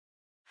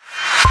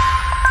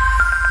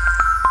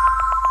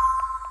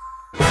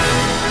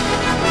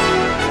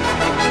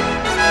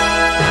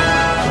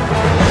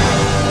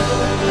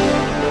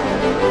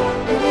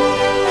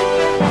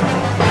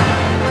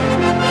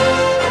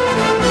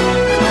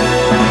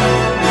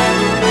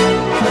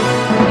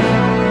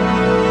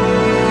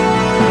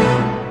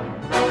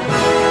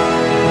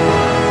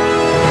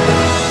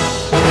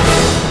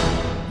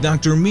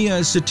Dr.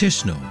 Meiya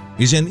Sutisno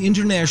is an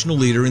international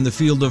leader in the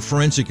field of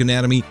forensic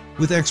anatomy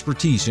with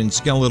expertise in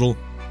skeletal,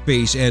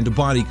 face, and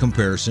body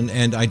comparison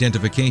and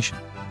identification.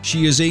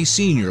 She is a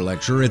senior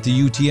lecturer at the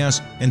UTS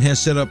and has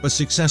set up a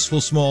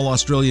successful small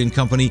Australian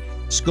company,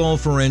 Skull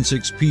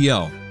Forensics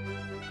PL.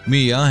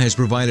 Meiya has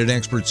provided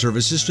expert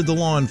services to the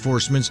law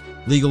enforcement,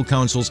 legal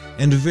councils,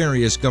 and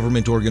various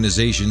government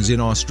organizations in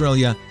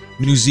Australia,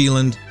 New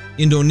Zealand,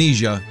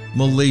 Indonesia,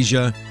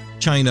 Malaysia,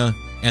 China,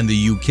 and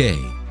the UK.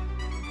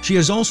 She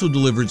has also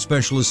delivered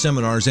specialist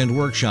seminars and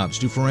workshops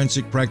to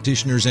forensic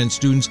practitioners and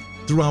students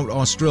throughout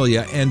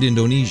Australia and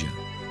Indonesia.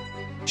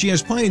 She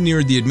has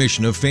pioneered the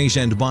admission of face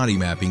and body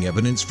mapping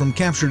evidence from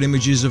captured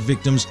images of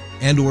victims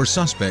and/or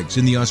suspects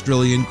in the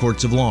Australian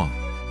courts of law.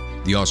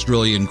 The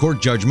Australian court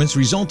judgments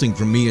resulting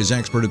from Meiya's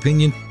expert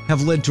opinion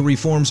have led to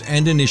reforms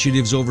and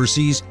initiatives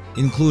overseas,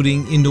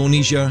 including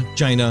Indonesia,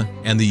 China,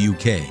 and the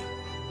UK.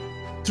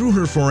 Through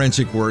her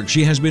forensic work,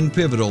 she has been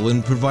pivotal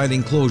in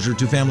providing closure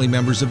to family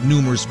members of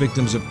numerous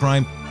victims of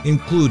crime,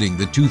 including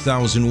the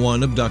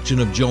 2001 abduction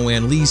of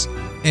Joanne Leese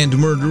and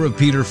murder of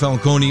Peter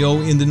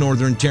Falconio in the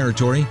Northern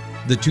Territory,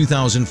 the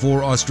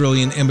 2004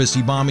 Australian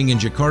embassy bombing in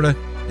Jakarta,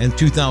 and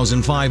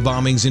 2005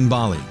 bombings in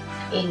Bali.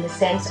 In the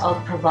sense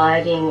of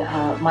providing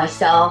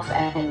myself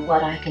and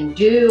what I can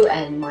do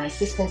and my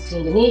assistance to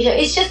Indonesia,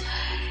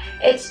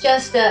 it's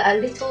just a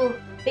little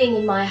thing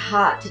in my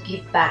heart to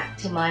give back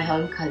to my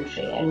home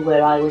country and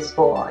where I was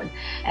born.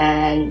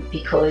 And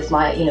because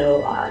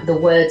the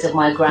words of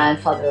my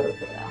grandfather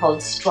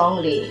hold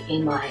strongly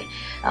in my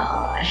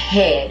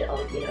head of,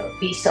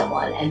 be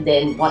someone, and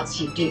then once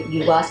you do,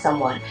 you are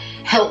someone,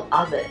 help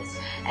others.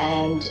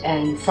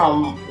 And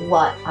from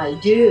what I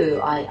do,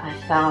 I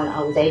found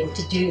I was able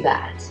to do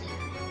that.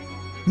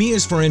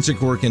 Meiya's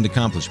forensic work and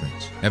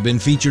accomplishments have been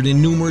featured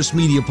in numerous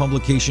media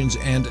publications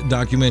and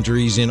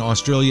documentaries in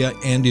Australia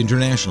and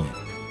internationally.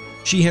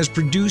 She has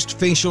produced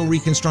facial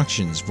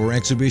reconstructions for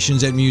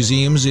exhibitions at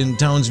museums in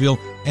Townsville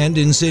and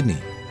in Sydney.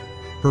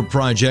 Her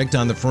project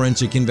on the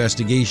forensic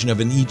investigation of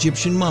an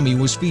Egyptian mummy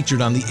was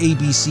featured on the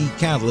ABC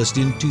Catalyst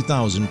in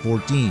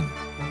 2014.